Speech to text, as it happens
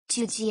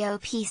2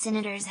 GOP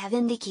senators have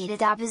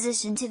indicated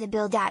opposition to the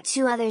bill.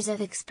 2 others have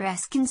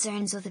expressed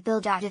concerns with the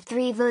bill. If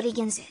 3 vote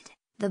against it,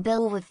 the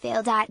bill would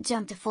fail.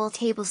 Jump to full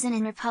table.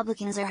 Senate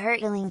Republicans are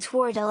hurtling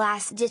toward a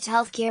last-ditch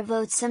healthcare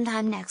vote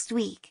sometime next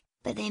week,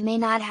 but they may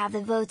not have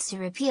the votes to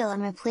repeal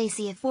and replace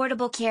the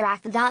Affordable Care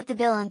Act. The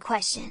bill in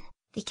question,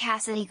 the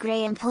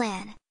Cassidy-Graham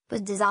plan,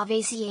 would dissolve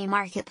ACA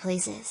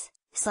marketplaces,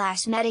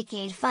 slash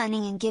Medicaid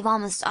funding, and give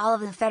almost all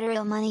of the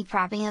federal money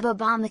propping up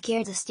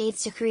Obamacare to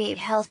states to create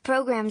health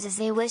programs as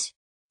they wish.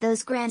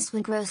 Those grants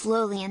would grow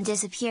slowly and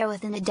disappear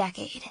within a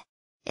decade.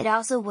 It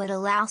also would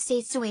allow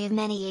states to waive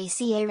many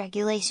ACA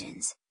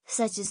regulations,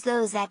 such as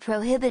those that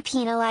prohibit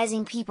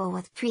penalizing people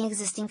with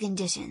pre-existing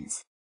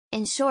conditions.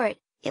 In short,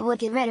 it would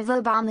get rid of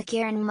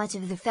Obamacare and much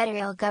of the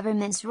federal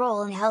government's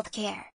role in healthcare.